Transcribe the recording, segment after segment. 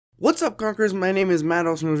What's up, Conquerors? My name is Matt,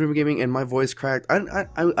 also known as Ruby Gaming, and my voice cracked.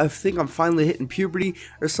 I think I'm finally hitting puberty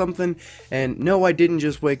or something. And no, I didn't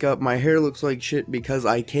just wake up. My hair looks like shit because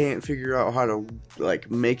I can't figure out how to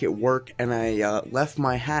make it work. And I left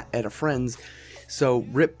my hat at a friend's, so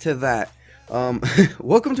rip to that.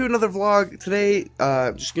 Welcome to another vlog. Today,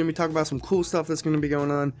 just gonna be talking about some cool stuff that's gonna be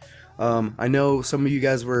going on. I know some of you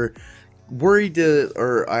guys were worried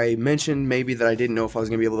or I mentioned maybe that I didn't know if I was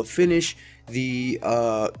gonna be able to finish the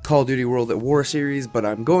Call of Duty World at War series, but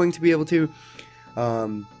I'm going to be able to.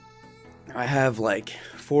 I have like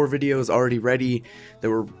 4 videos already ready that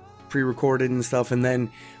were pre-recorded and stuff, and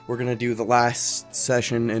then we're gonna do the last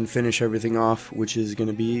session and finish everything off, which is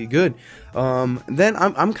gonna be good. Then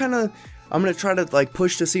I'm gonna try to like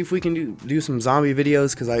push to see if we can do some zombie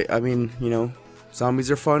videos, because I mean, you know,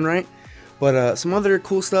 zombies are fun, right? But some other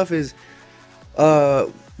cool stuff is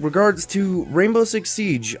regards to Rainbow Six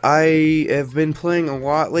Siege. I have been playing a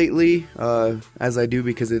lot lately, as I do,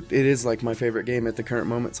 because it is like my favorite game at the current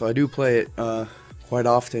moment, so I do play it quite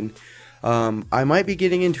often. I might be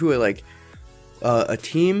getting into a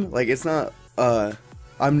team. Like, it's not,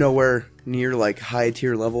 I'm nowhere near like high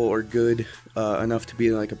tier level or good enough to be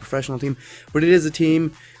like a professional team, but it is a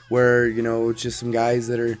team where, you know, it's just some guys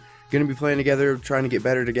that are gonna be playing together, trying to get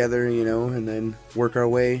better together, you know, and then work our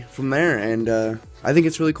way from there. And I think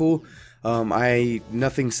it's really cool.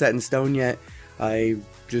 Nothing set in stone yet.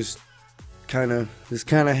 This kind of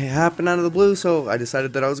happened out of the blue, so I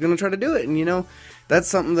decided that I was gonna try to do it, and you know, that's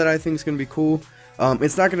something that I think is gonna be cool.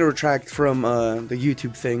 It's not gonna retract from the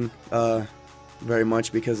YouTube thing very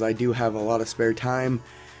much, because I do have a lot of spare time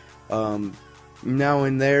now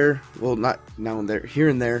and there. Well, not now and there, here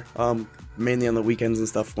and there. Mainly on the weekends and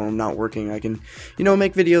stuff when I'm not working, I can, you know,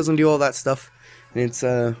 make videos and do all that stuff, and it's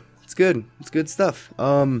good. It's good stuff.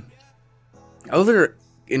 Other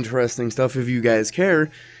interesting stuff, if you guys care,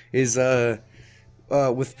 is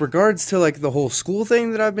with regards to like the whole school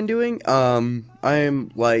thing that I've been doing. I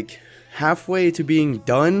am like halfway to being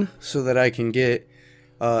done, so that I can get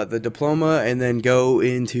the diploma and then go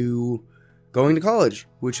into going to college,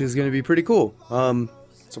 which is going to be pretty cool.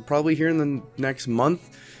 So probably here in the next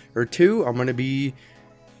month or 2, I'm gonna be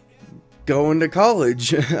going to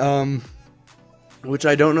college, which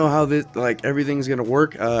I don't know how this, like, everything's gonna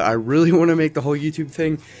work. I really want to make the whole YouTube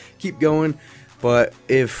thing keep going, but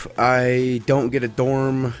if I don't get a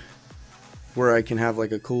dorm where I can have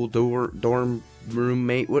like a cool dorm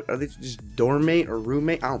roommate, what are they, just dorm mate or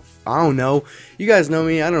roommate? I don't know. You guys know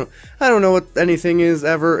me. I don't know what anything is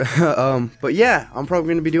ever. But yeah, I'm probably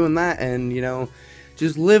gonna be doing that, and you know,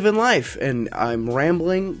 just living life. And I'm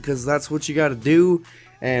rambling because that's what you gotta do.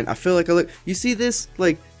 And I feel like you see this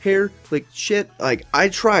like hair like shit, like I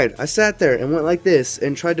sat there and went like this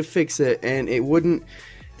and tried to fix it, and it wouldn't.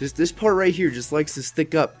 This part right here just likes to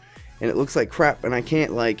stick up, and it looks like crap, and I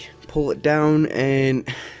can't like pull it down,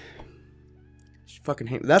 and fucking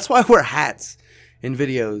hate. That's why I wear hats in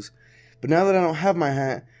videos. But now that I don't have my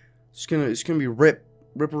hat, it's gonna be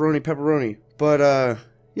ripperoni pepperoni. But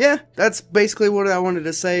yeah, that's basically what I wanted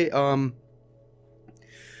to say.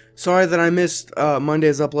 Sorry that I missed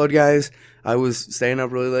Monday's upload, guys. I was staying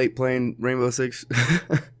up really late playing Rainbow Six.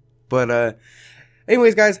 But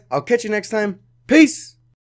anyways, guys, I'll catch you next time. Peace!